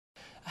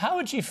how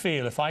would you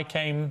feel if I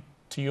came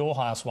to your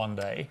house one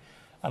day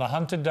and I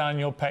hunted down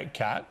your pet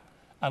cat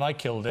and I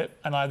killed it,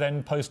 and I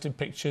then posted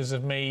pictures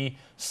of me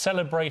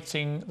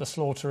celebrating the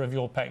slaughter of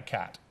your pet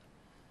cat?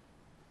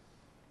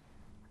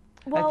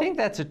 Well, I think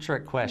that's a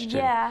trick question.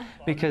 Yeah.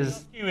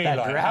 Because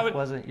that giraffe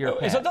wasn't your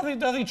pet. Is there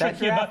nothing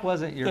tricky about?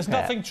 Wasn't your there's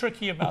pet. nothing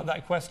tricky about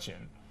that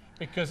question,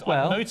 because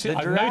well,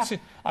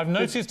 I've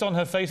noticed on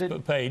her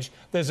Facebook page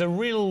there's a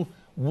real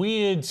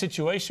weird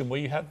situation where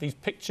you have these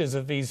pictures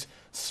of these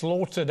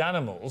slaughtered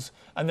animals,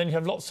 and then you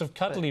have lots of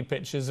cuddly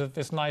pictures of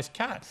this nice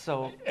cat.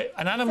 So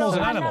an animal's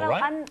an animal,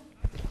 right?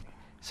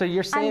 So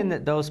you're saying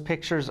that those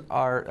pictures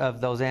are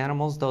of those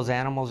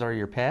animals are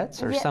your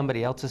pets or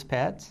somebody else's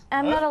pets?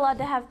 I'm not allowed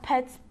to have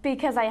pets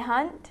because I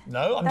hunt.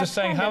 No, I'm just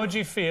saying, how would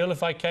you feel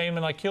if I came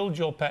and I killed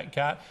your pet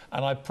cat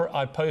and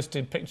I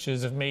posted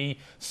pictures of me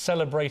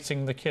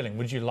celebrating the killing?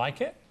 Would you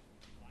like it?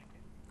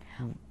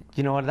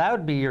 You know what, that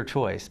would be your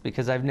choice,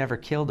 because I've never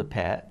killed a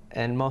pet,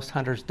 and most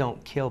hunters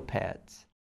don't kill pets.